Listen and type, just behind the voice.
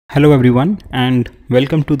Hello everyone and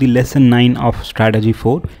welcome to the lesson 9 of strategy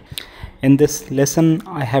 4. In this lesson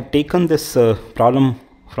I have taken this problem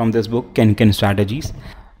from this book Kenken Strategies.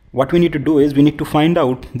 What we need to do is we need to find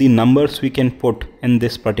out the numbers we can put in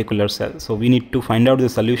this particular cell. So we need to find out the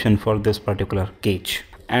solution for this particular cage,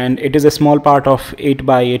 and it is a small part of 8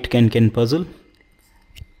 by 8 Kenken puzzle.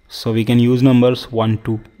 So we can use numbers 1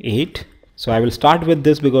 to 8. So I will start with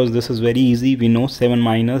this because this is very easy. We know 7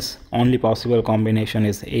 minus only possible combination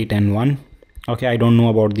is 8 and 1. Okay, I don't know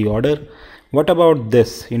about the order. What about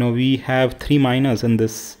this? We have 3 minus in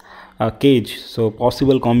this cage. So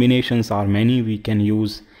possible combinations are many. We can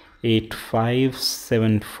use 8 5,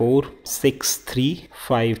 7 4, 6 3,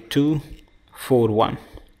 5 2, 4 1.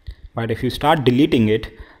 But if you start deleting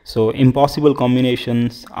it, so impossible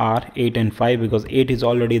combinations are 8 and 5 because 8 is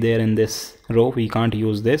already there in this row. We can't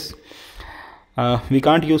use this. We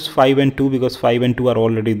can't use 5 and 2 because 5 and 2 are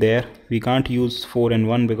already there. We can't use 4 and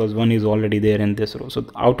 1 because 1 is already there in this row. So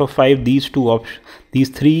out of 5, these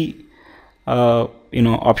three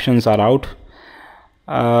options are out.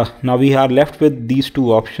 Now we are left with these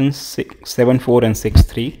two options, 7 4 and 6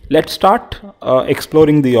 3. Let's start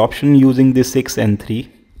exploring the option using the 6 and 3.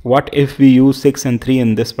 What if we use 6 and 3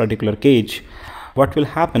 in this particular cage? What will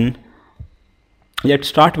happen? Let's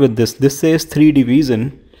start with this. This says 3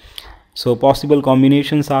 division. So possible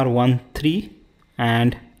combinations are 1 3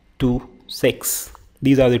 and 2 6.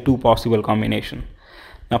 These are the two possible combinations.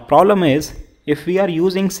 Now problem is, if we are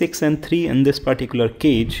using 6 and 3 in this particular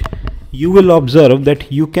cage, you will observe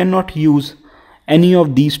that you cannot use any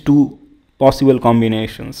of these two possible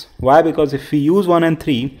combinations. Why? Because if we use 1 and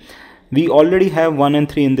 3, we already have 1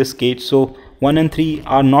 and 3 in this cage. So 1 and 3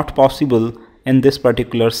 are not possible in this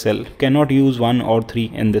particular cell. Cannot use 1 or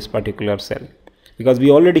 3 in this particular cell, because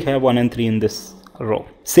we already have 1 and 3 in this row.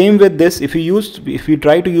 Same with this, if we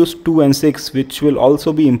try to use 2 and 6, which will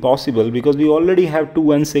also be impossible because we already have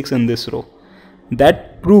 2 and 6 in this row.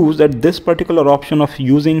 That proves that this particular option of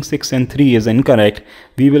using 6 and 3 is incorrect.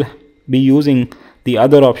 We will be using the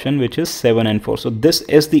other option, which is 7 and 4. So this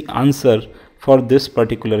is the answer for this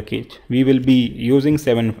particular cage. We will be using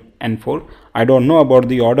 7 and 4. I don't know about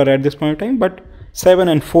the order at this point in time, but 7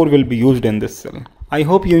 and 4 will be used in this cell. I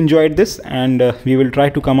hope you enjoyed this, and we will try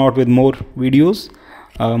to come out with more videos,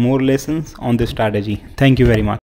 more lessons on this strategy. Thank you very much.